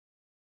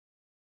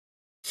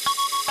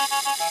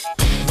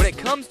When it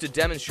comes to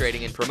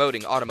demonstrating and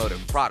promoting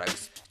automotive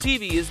products,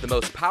 TV is the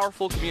most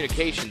powerful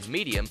communications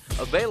medium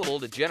available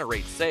to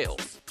generate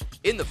sales.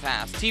 In the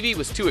past, TV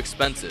was too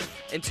expensive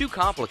and too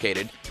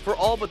complicated for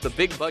all but the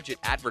big budget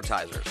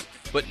advertisers,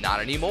 but not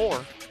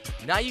anymore.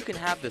 Now you can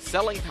have the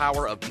selling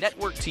power of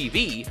network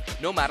TV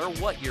no matter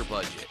what your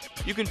budget.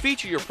 You can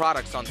feature your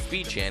products on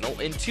Speed Channel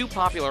in two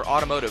popular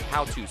automotive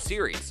how-to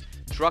series,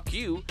 Truck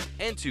U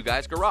and Two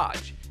Guys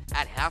Garage,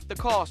 at half the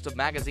cost of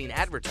magazine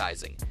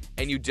advertising,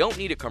 and you don't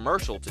need a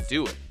commercial to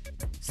do it.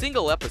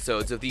 Single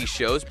episodes of these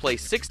shows play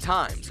 6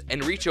 times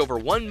and reach over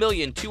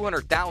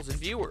 1,200,000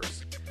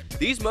 viewers.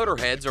 These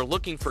motorheads are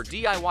looking for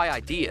DIY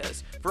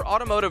ideas for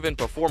automotive and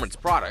performance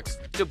products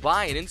to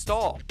buy and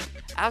install.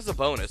 As a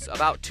bonus,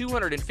 about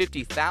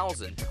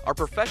 250,000 are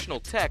professional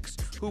techs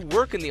who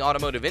work in the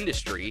automotive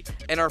industry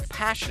and are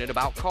passionate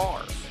about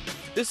cars.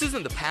 This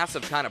isn't the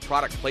passive kind of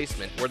product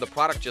placement where the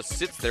product just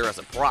sits there as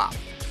a prop.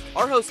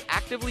 Our hosts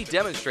actively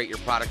demonstrate your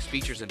product's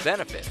features and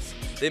benefits.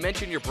 They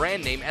mention your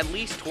brand name at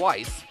least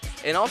twice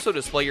and also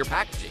display your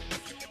packaging.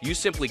 You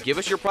simply give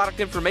us your product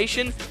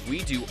information,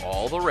 we do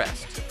all the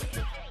rest.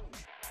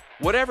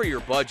 Whatever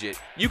your budget,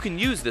 you can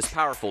use this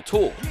powerful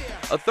tool.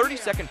 A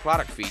 30-second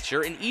product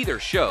feature in either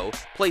show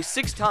plays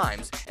 6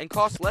 times and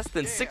costs less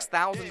than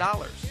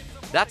 $6,000.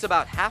 That's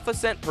about half a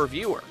cent per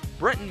viewer.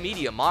 Brenton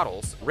Media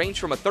models range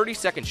from a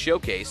 30-second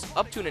showcase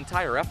up to an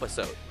entire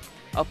episode.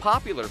 A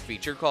popular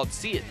feature called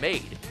See It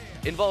Made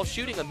involves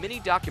shooting a mini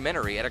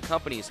documentary at a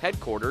company's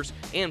headquarters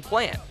and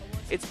plant.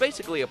 It's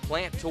basically a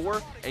plant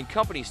tour and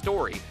company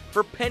story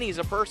for pennies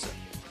a person.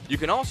 You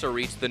can also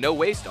reach the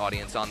no-waste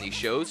audience on these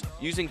shows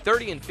using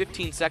 30 and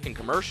 15-second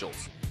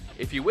commercials.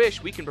 If you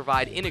wish, we can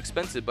provide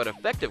inexpensive but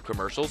effective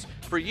commercials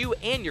for you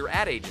and your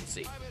ad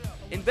agency.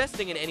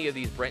 Investing in any of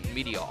these Brenton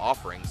Media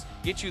offerings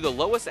gets you the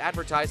lowest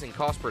advertising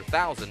cost per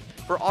thousand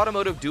for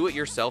automotive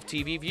do-it-yourself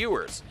TV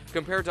viewers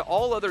compared to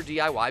all other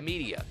DIY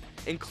media,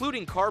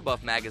 including car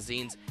buff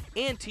magazines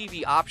and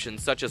TV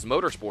options such as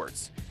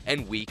motorsports,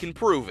 and we can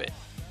prove it.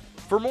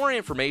 For more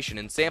information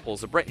and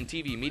samples of Brenton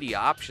TV media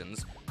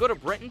options, go to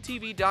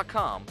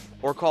brentontv.com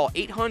or call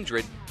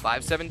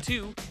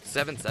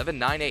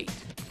 800-572-7798.